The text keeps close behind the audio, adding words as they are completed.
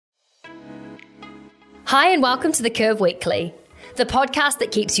Hi and welcome to The Curve Weekly, the podcast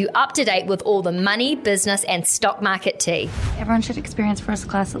that keeps you up to date with all the money, business and stock market tea. Everyone should experience first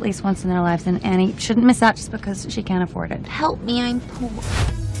class at least once in their lives, and Annie shouldn't miss out just because she can't afford it. Help me, I'm poor.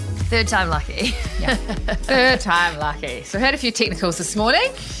 Third time lucky. Yeah. Third time lucky. So I had a few technicals this morning.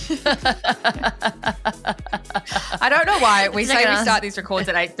 I don't know why. We say we start these records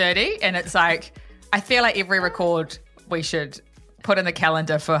at 8:30 and it's like, I feel like every record we should put in the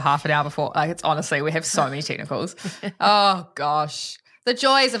calendar for half an hour before. Like, it's honestly, we have so many technicals. Oh gosh. The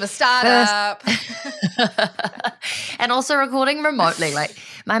joys of a startup. And also recording remotely. Like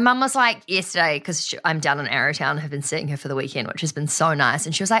my mum was like yesterday, because I'm down in Arrowtown, have been seeing her for the weekend, which has been so nice.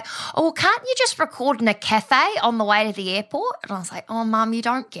 And she was like, oh, well, can't you just record in a cafe on the way to the airport? And I was like, oh, Mum, you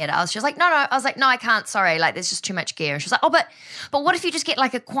don't get it. She was like, no. I was like, no, I can't. Sorry. Like there's just too much gear. And she was like, oh, but what if you just get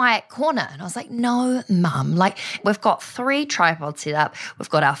like a quiet corner? And I was like, no, Mum. Like we've got 3 tripods set up. We've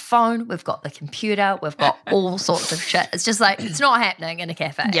got our phone. We've got the computer. We've got all sorts of shit. It's just like, it's not happening in a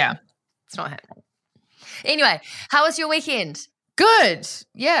cafe. Yeah. It's not happening. Anyway, how was your weekend? Good.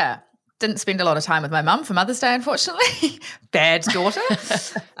 Yeah. Didn't spend a lot of time with my mum for Mother's Day, unfortunately. Bad daughter.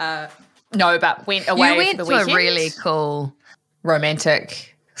 No, but went away You went for the to weekend. a really cool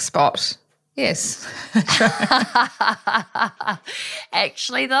romantic spot. Yes.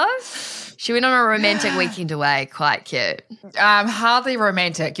 Actually, though, she went on a romantic weekend away. Quite cute. Hardly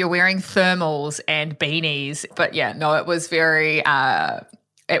romantic. You're wearing thermals and beanies. But yeah, no, it was very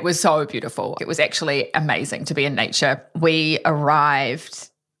it was so beautiful. It was actually amazing to be in nature. We arrived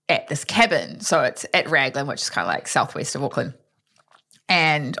at this cabin. So it's at Raglan, which is kind of like southwest of Auckland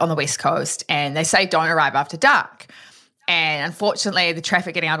and on the west coast. And they say don't arrive after dark. And unfortunately, the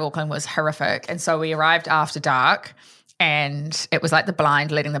traffic getting out of Auckland was horrific. And so we arrived after dark and it was like the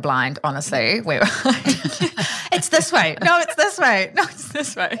blind leading the blind, honestly. We were like, it's this way. No, it's this way. No, it's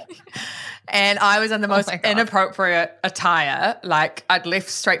this way. And I was in the most inappropriate attire. Like I'd left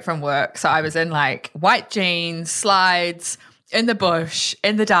straight from work. So I was in like white jeans, slides, in the bush,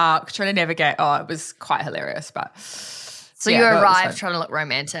 in the dark, trying to navigate. Oh, it was quite hilarious. But so you arrived trying to look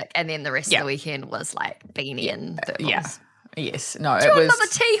romantic and then the rest of the weekend was like beanie and thermals. Yeah. Yes. No, Do it was. another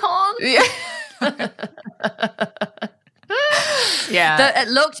tea, hon? Yeah. Yeah. It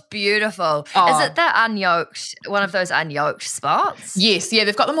looked beautiful. Oh. Is it the unyoked, one of those unyoked spots? Yes. Yeah.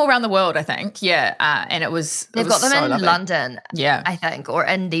 They've got them all around the world, I think. Yeah. And it was. They've got them so in lovely. London, Yeah. I think, or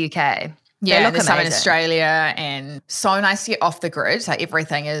in the UK. Yeah, they look there's some in amazing. Australia, and so nice to get off the grid. Like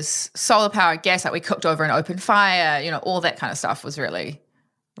everything is solar powered, gas. Like we cooked over an open fire. You know, all that kind of stuff was really.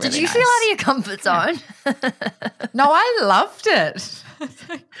 Did you nice. feel out of your comfort zone? No, I loved it.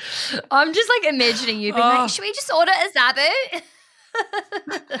 I'm just like imagining you being like, should we just order a Zabu?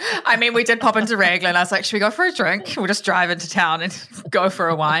 I mean, we did pop into Raglan. I was like, should we go for a drink? We'll just drive into town and go for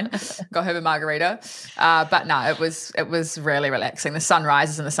a wine, go have a margarita. But no, it was really relaxing. The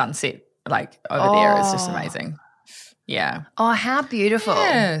sunrises and the sunset, like over there, is just amazing. Yeah. Oh, how beautiful.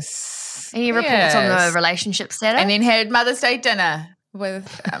 Yes. Any reports on the relationship status? And then had Mother's Day dinner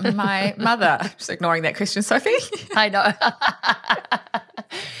with my mother. Just ignoring that question, Sophie. I know.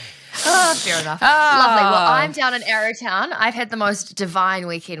 Oh, fair enough. Lovely. Well, I'm down in Arrowtown. I've had the most divine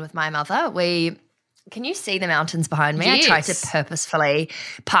weekend with my mother. Can you see the mountains behind me? Yes. I tried to purposefully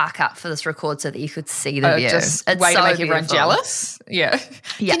park up for this record so that you could see the view. Just it's way so to make everyone beautiful. jealous. Yeah.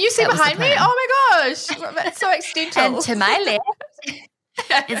 Yeah, Can you see that was the behind me? plan. Oh my gosh. That's so accidental. And to my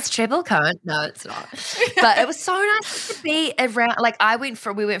left, it's Treble Cone. No, it's not. But it was so nice to be around. Like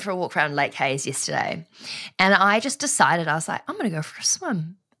we went for a walk around Lake Hayes yesterday, and I just decided, I was like, I'm going to go for a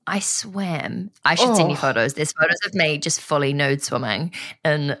swim. I swam. I should send you photos. There's photos of me just fully nude swimming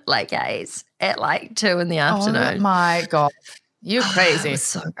in Lake Hayes at like 2 in the afternoon. Oh my God. You're crazy. It was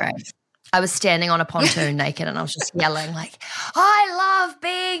so great. I was standing on a pontoon naked and I was just yelling like, I love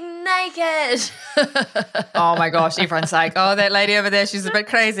being naked. Oh my gosh. Everyone's like, oh, that lady over there, she's a bit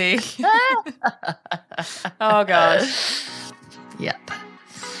crazy. Oh gosh. Yep.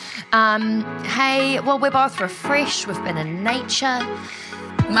 Hey, well, we're both refreshed. We've been in nature.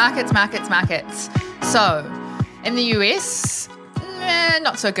 Markets. So in the US,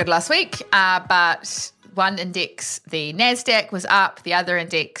 not so good last week, but one index, the NASDAQ, was up. The other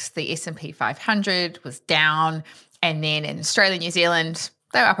index, the S&P 500, was down. And then in Australia, New Zealand,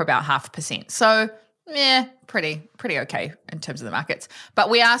 they were up about 0.5%. So pretty okay in terms of the markets. But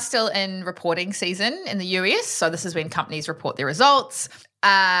we are still in reporting season in the US. So this is when companies report their results.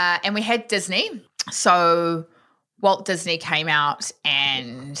 And we had Disney. So Walt Disney came out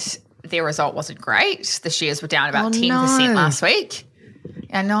and their result wasn't great. The shares were down about 10% last week.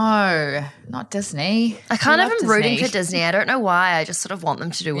 I know, not Disney. I kind of am rooting for Disney. I don't know why. I just sort of want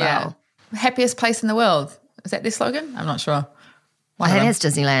them to do well. happiest place in the world. Is that their slogan? I'm not sure. I think that's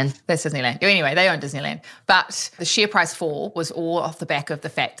Disneyland. That's Disneyland. Anyway, they own Disneyland. But the share price fall was all off the back of the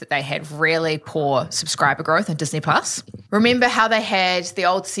fact that they had really poor subscriber growth in Disney Plus. Remember how they had the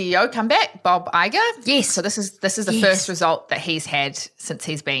old CEO come back, Bob Iger? Yes. So this is the first result that he's had since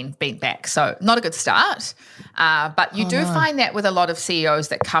he's been back. So not a good start. But you do find that with a lot of CEOs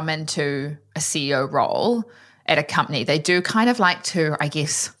that come into a CEO role at a company, they do kind of like to, I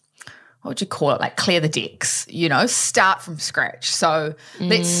guess, what would you call it? Like clear the decks, start from scratch. So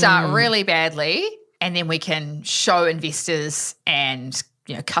let's start really badly and then we can show investors and,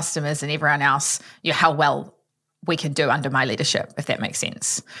 customers and everyone else, how well we can do under my leadership, if that makes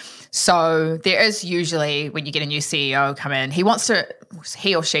sense. So there is usually when you get a new CEO come in, he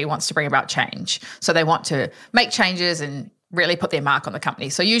or she wants to bring about change. So they want to make changes and really put their mark on the company.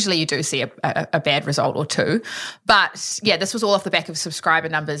 So usually you do see a bad result or two. But yeah, this was all off the back of subscriber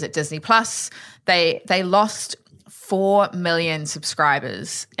numbers at Disney Plus. They lost 4 million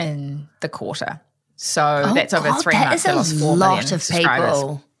subscribers in the quarter. So that's over 3 months. They lost 4 million subscribers.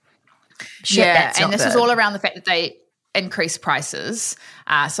 People. This was all around the fact that they increased prices.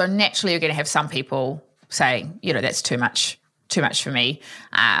 So naturally you're going to have some people saying, that's too much for me,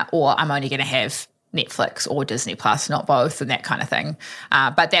 or I'm only going to have Netflix or Disney Plus, not both, and that kind of thing.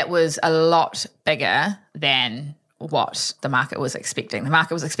 But that was a lot bigger than what the market was expecting. The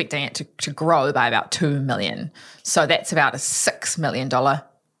market was expecting it to grow by about 2 million. So that's about a $6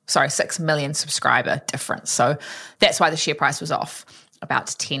 million subscriber difference. So that's why the share price was off about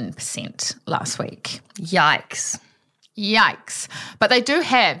 10% last week. Yikes. But they've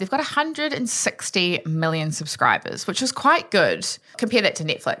got 160 million subscribers, which is quite good. Compare that to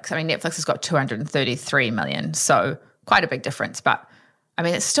Netflix. I mean, Netflix has got 233 million, so quite a big difference. But, I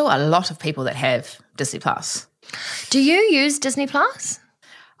mean, it's still a lot of people that have Disney Plus. Do you use Disney Plus?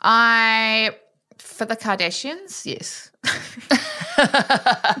 For the Kardashians, yes.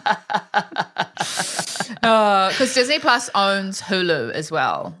 Because Disney Plus owns Hulu as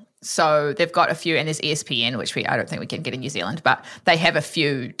well. So they've got a few, and there's ESPN, which I don't think we can get in New Zealand, but they have a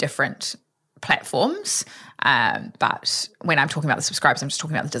few different platforms. But when I'm talking about the subscribers, I'm just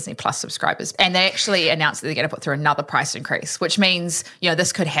talking about the Disney Plus subscribers. And they actually announced that they're going to put through another price increase, which means,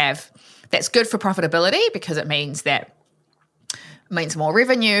 that's good for profitability because it means more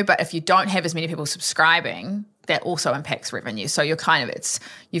revenue. But if you don't have as many people subscribing, that also impacts revenue. So you've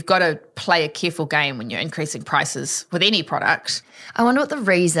got to play a careful game when you're increasing prices with any product. I wonder what the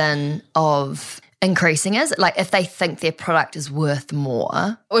reason of increasing is, like if they think their product is worth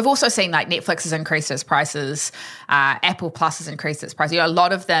more. We've also seen like Netflix has increased its prices, Apple Plus has increased its prices. A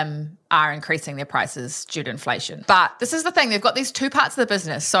lot of them are increasing their prices due to inflation. But this is the thing, they've got these two parts of the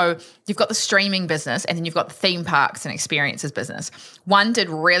business. So you've got the streaming business and then you've got the theme parks and experiences business. One did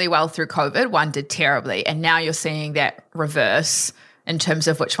really well through COVID, one did terribly. And now you're seeing that reverse in terms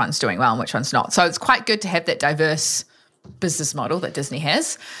of which one's doing well and which one's not. So it's quite good to have that diverse business model that Disney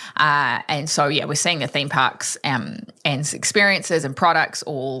has. And so, we're seeing the theme parks and experiences and products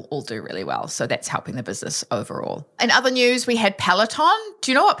all do really well. So that's helping the business overall. In other news, we had Peloton.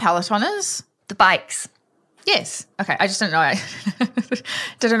 Do you know what Peloton is? The bikes. Yes. Okay. I just didn't know.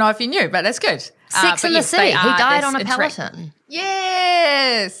 Didn't know if you knew, but that's good. Sex in the City. He died on a Peloton.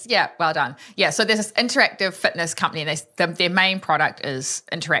 Yes. Yeah. Well done. Yeah. So there's this interactive fitness company, and their main product is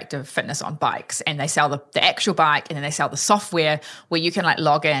interactive fitness on bikes, and they sell the actual bike, and then they sell the software where you can like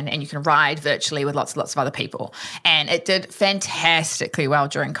log in and you can ride virtually with lots of other people. And it did fantastically well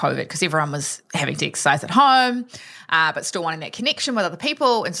during COVID because everyone was having to exercise at home, but still wanting that connection with other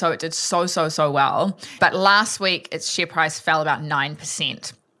people. And so it did so well. But last week, its share price fell about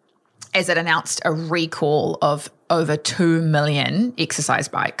 9%. As it announced a recall of over 2 million exercise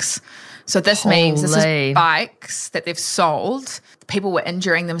bikes. So this means this is bikes that they've sold. People were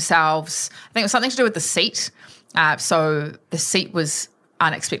injuring themselves. I think it was something to do with the seat. So the seat was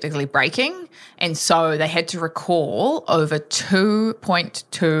unexpectedly breaking. And so they had to recall over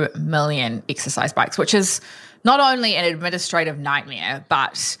 2.2 million exercise bikes, which is not only an administrative nightmare,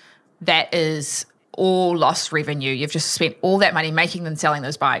 but that is all lost revenue. You've just spent all that money making them, selling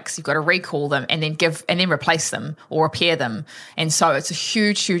those bikes. You've got to recall them and then replace them or repair them. And so it's a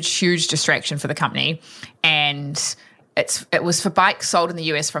huge distraction for the company. And it was for bikes sold in the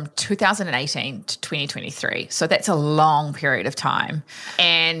US from 2018 to 2023. So that's a long period of time.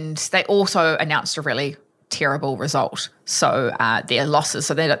 And they also announced a really terrible result. So their losses,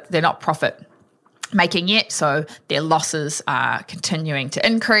 so they're not profit making yet. So their losses are continuing to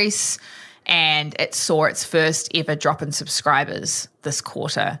increase. And it saw its first ever drop in subscribers this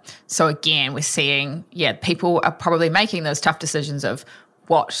quarter. So again, we're seeing, people are probably making those tough decisions of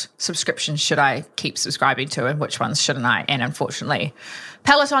what subscriptions should I keep subscribing to and which ones shouldn't I? And unfortunately,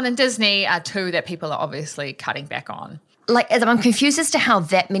 Peloton and Disney are two that people are obviously cutting back on. Like, I'm confused as to how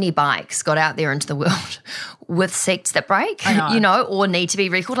that many bikes got out there into the world with seats that break, or need to be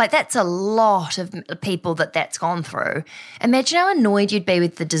recalled. Like, that's a lot of people that's gone through. Imagine how annoyed you'd be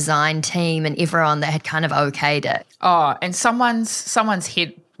with the design team and everyone that had kind of okayed it. Oh, and someone's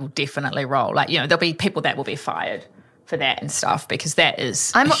head will definitely roll. Like, there'll be people that will be fired for that and stuff, because that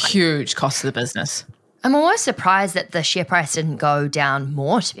is a huge cost to the business. I'm almost surprised that the share price didn't go down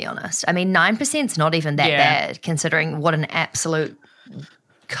more, to be honest. I mean, 9% is not even that bad, considering what an absolute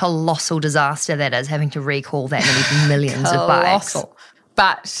colossal disaster that is, having to recall that many millions of bikes.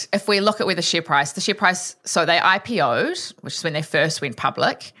 But if we look at where the share price, so they IPO'd, which is when they first went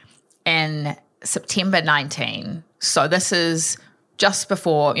public, in September 19. So this is just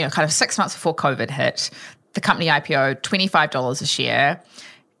before, kind of 6 months before COVID hit. The company IPO'd $25 a share.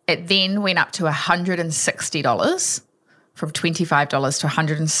 It then went up to $160, from $25 to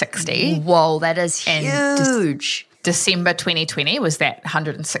 $160. Whoa, that is huge. December 2020 was that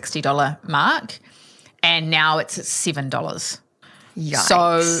 $160 mark, and now it's at $7. Yikes.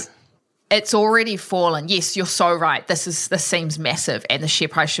 So it's already fallen. Yes, you're so right. This seems massive, and the share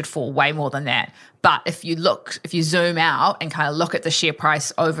price should fall way more than that. But if you zoom out and kind of look at the share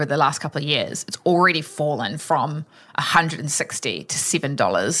price over the last couple of years, it's already fallen from $160 to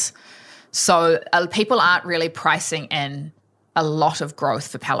 $7. So people aren't really pricing in a lot of growth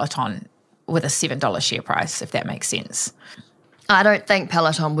for Peloton with a $7 share price, if that makes sense. I don't think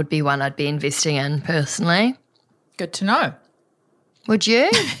Peloton would be one I'd be investing in personally. Good to know. Would you?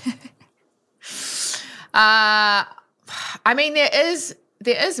 I mean, there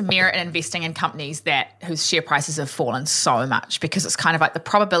is merit in investing in companies whose share prices have fallen so much, because it's kind of like the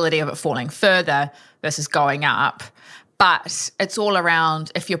probability of it falling further versus going up. But it's all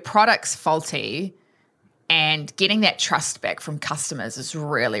around, if your product's faulty, and getting that trust back from customers is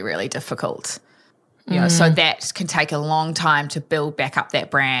really, really difficult. So that can take a long time to build back up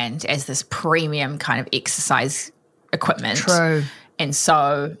that brand as this premium kind of exercise equipment. True. And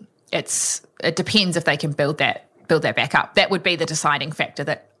so it depends if they can build that back up. That would be the deciding factor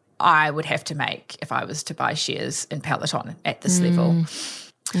that I would have to make if I was to buy shares in Peloton at this level.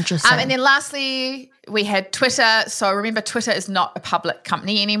 Interesting. And then lastly, we had Twitter. So remember, Twitter is not a public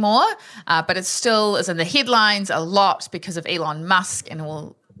company anymore, but it still is in the headlines a lot because of Elon Musk and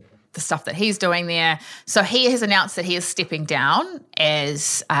all the stuff that he's doing there. So he has announced that he is stepping down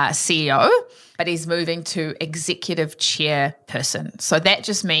as CEO, but he's moving to executive chairperson. So that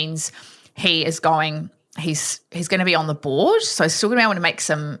just means he's going to be on the board. So he's still going to be able to make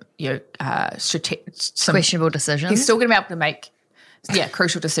some questionable decisions. He's still going to be able to make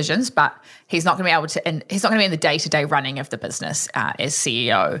crucial decisions, but he's not going to be able to, and he's not going to be in the day-to-day running of the business as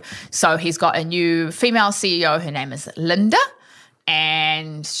CEO. So he's got a new female CEO. Her name is Linda,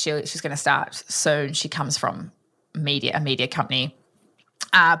 and she's going to start soon. She comes from a media company.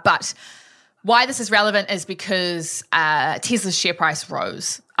 But why this is relevant is because Tesla's share price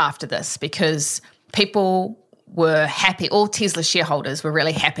rose after this, because people were happy. All Tesla shareholders were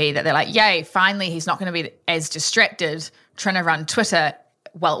really happy that they're like, yay, finally he's not going to be as distracted trying to run Twitter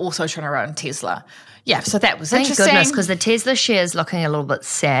while also trying to run Tesla. Yeah, so that was interesting. Thank goodness, because the Tesla share is looking a little bit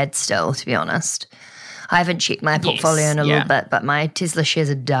sad still, to be honest. I haven't checked my portfolio in a little bit, but my Tesla shares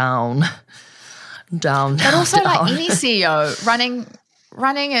are down. But also, like any CEO running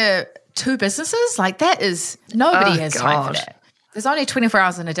two businesses, like that is, nobody has time for that. There's only 24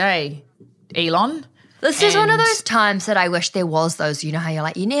 hours in a day, Elon. This is one of those times that I wish there was those, how you're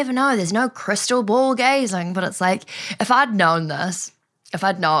like, you never know, there's no crystal ball gazing, but it's like, if I'd known,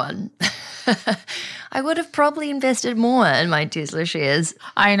 I would have probably invested more in my Tesla shares.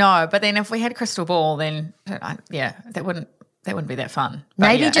 I know, but then if we had a crystal ball, then that wouldn't be that fun. But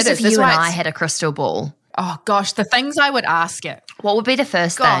maybe just if you and I had a crystal ball. Oh gosh, the things I would ask it. What would be the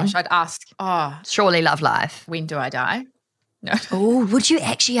first thing? I'd ask, surely love life. When do I die? No. Oh, would you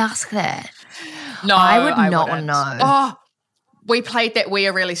actually ask that? No, I would not want to know. Oh, we played that We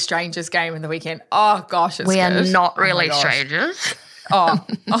Are Really Strangers game in the weekend. Oh gosh, it's We good. are not really strangers. Sorry.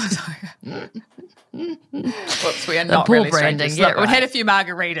 Whoops, we are not really strangers. Look, we had a few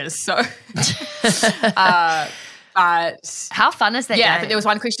margaritas, so. But how fun is that? Yeah, game? But there was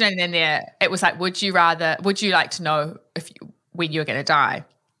one question in there. It was like, would you like to know when you're going to die?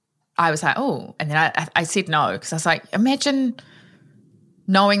 I was like, oh, and then I said no, because I was like, imagine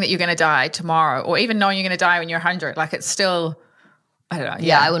knowing that you're going to die tomorrow, or even knowing you're going to die when you're 100. Like, it's still, I don't know.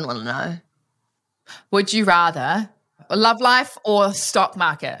 Yeah, I wouldn't want to know. Would you rather love life or stock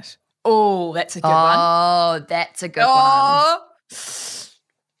market? Oh, that's a good one. Oh, that's a good one.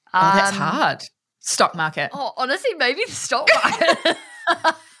 Oh, that's hard. Stock market. Oh, honestly, maybe the stock market.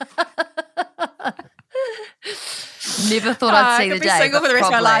 Never thought I'd see the day. I'd be single for the rest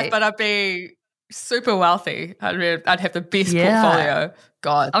of my life, probably. but I'd be super wealthy. I'd have the best portfolio.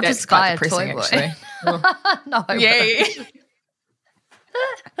 God, I'll that's just quite buy a depressing, toy boy. actually. No. Yeah.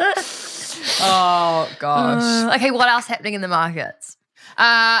 Oh, gosh. Okay, what else happening in the markets?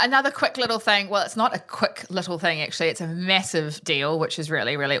 Another quick little thing. Well, it's not a quick little thing, actually. It's a massive deal, which is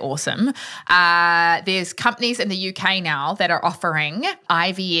really, really awesome. There's companies in the UK now that are offering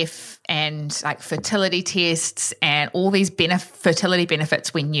IVF and like fertility tests and all these fertility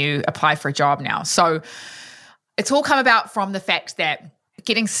benefits when you apply for a job now. So it's all come about from the fact that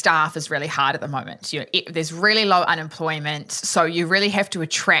getting staff is really hard at the moment. There's really low unemployment, so you really have to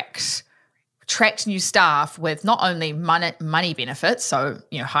attract new staff with not only money benefits, so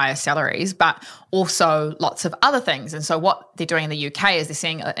higher salaries, but also lots of other things. And so what they're doing in the UK is they're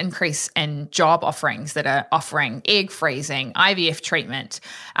seeing an increase in job offerings that are offering egg freezing, IVF treatment,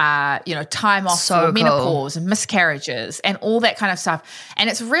 time off for menopause and miscarriages and all that kind of stuff. And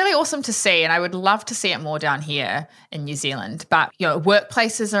it's really awesome to see, and I would love to see it more down here in New Zealand. But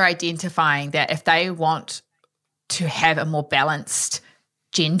workplaces are identifying that if they want to have a more balanced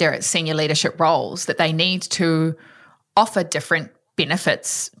gender at senior leadership roles, that they need to offer different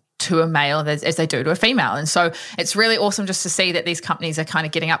benefits to a male as they do to a female. And so it's really awesome just to see that these companies are kind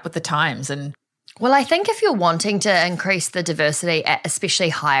of getting up with the times. And well, I think if you're wanting to increase the diversity, especially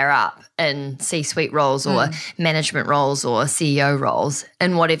higher up in C-suite roles or management roles or CEO roles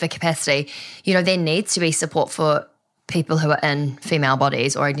in whatever capacity, there needs to be support for people who are in female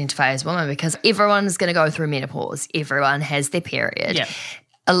bodies or identify as women, because everyone's going to go through menopause. Everyone has their period. Yeah.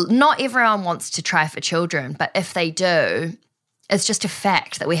 Not everyone wants to try for children, but if they do, it's just a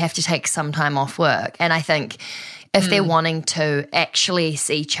fact that we have to take some time off work. And I think if they're wanting to actually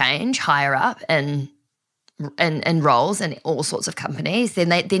see change higher up in roles in all sorts of companies, then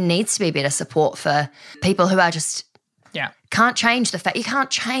there needs to be better support for people who are just can't change the fact. You can't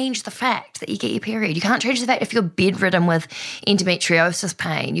change the fact that you get your period. You can't change the fact if you're bedridden with endometriosis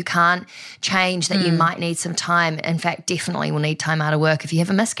pain. You can't change that you might need some time. In fact, definitely will need time out of work if you have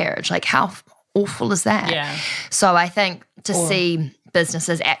a miscarriage. Like, how awful is that? Yeah. So I think to see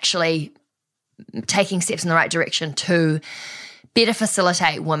businesses actually taking steps in the right direction to better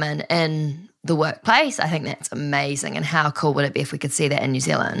facilitate women in the workplace, I think that's amazing. And how cool would it be if we could see that in New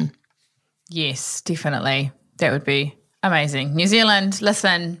Zealand? Yes, definitely. That would be amazing. New Zealand,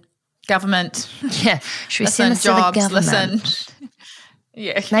 listen, government. Yeah. Should we listen, send this to the jobs, government? listen.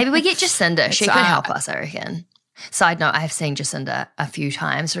 Yeah. Maybe we get Jacinda. She could help us, I reckon. Side note, I have seen Jacinda a few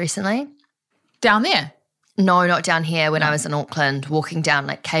times recently. Down there? No, not down here. When I was in Auckland, walking down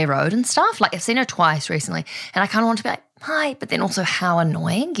like K Road and stuff. Like, I've seen her twice recently, and I kind of want to be like, hi, but then also how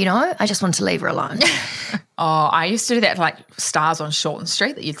annoying, I just want to leave her alone. Oh, I used to do that to like stars on Shorten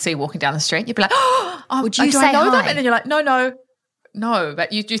Street that you'd see walking down the street. You'd be like, would you do say I know them? hi? And then you're like, no,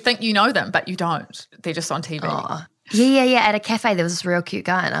 but you think you know them, but you don't. They're just on TV. Oh. Yeah. At a cafe, there was this real cute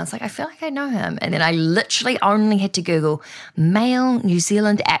guy, and I was like, I feel like I know him. And then I literally only had to Google male New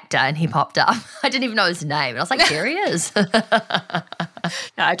Zealand actor, and he popped up. I didn't even know his name. And I was like, there he is. No,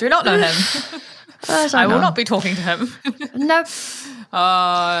 I do not know him. I will not be talking to him. Nope.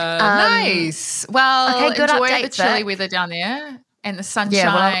 Nice. Well, okay, good enjoy update, the chilly Vic. weather down there and the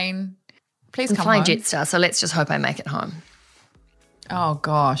sunshine. Yeah, Please I'm come flying home. Jetstar, so let's just hope I make it home. Oh,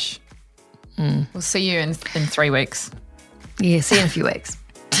 gosh. We'll see you in 3 weeks. Yeah, see you in a few weeks.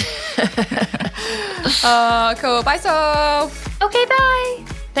 Oh, cool. Bye, Soph. Okay, bye.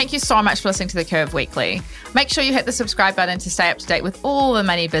 Thank you so much for listening to The Curve Weekly. Make sure you hit the subscribe button to stay up to date with all the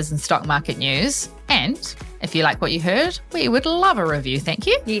money, biz and stock market news. And if you like what you heard, we would love a review. Thank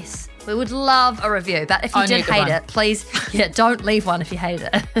you. Yes, we would love a review, but if you Only did a good hate one. it, please, don't leave one if you hate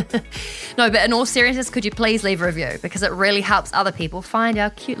it. No, but in all seriousness, could you please leave a review, because it really helps other people find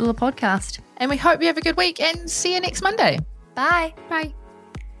our cute little podcast. And we hope you have a good week and see you next Monday. Bye. Bye.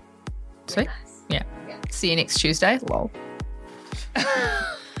 Sweet. Yeah. See you next Tuesday. Lol.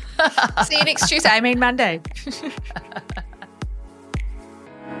 See you next Tuesday. I mean Monday.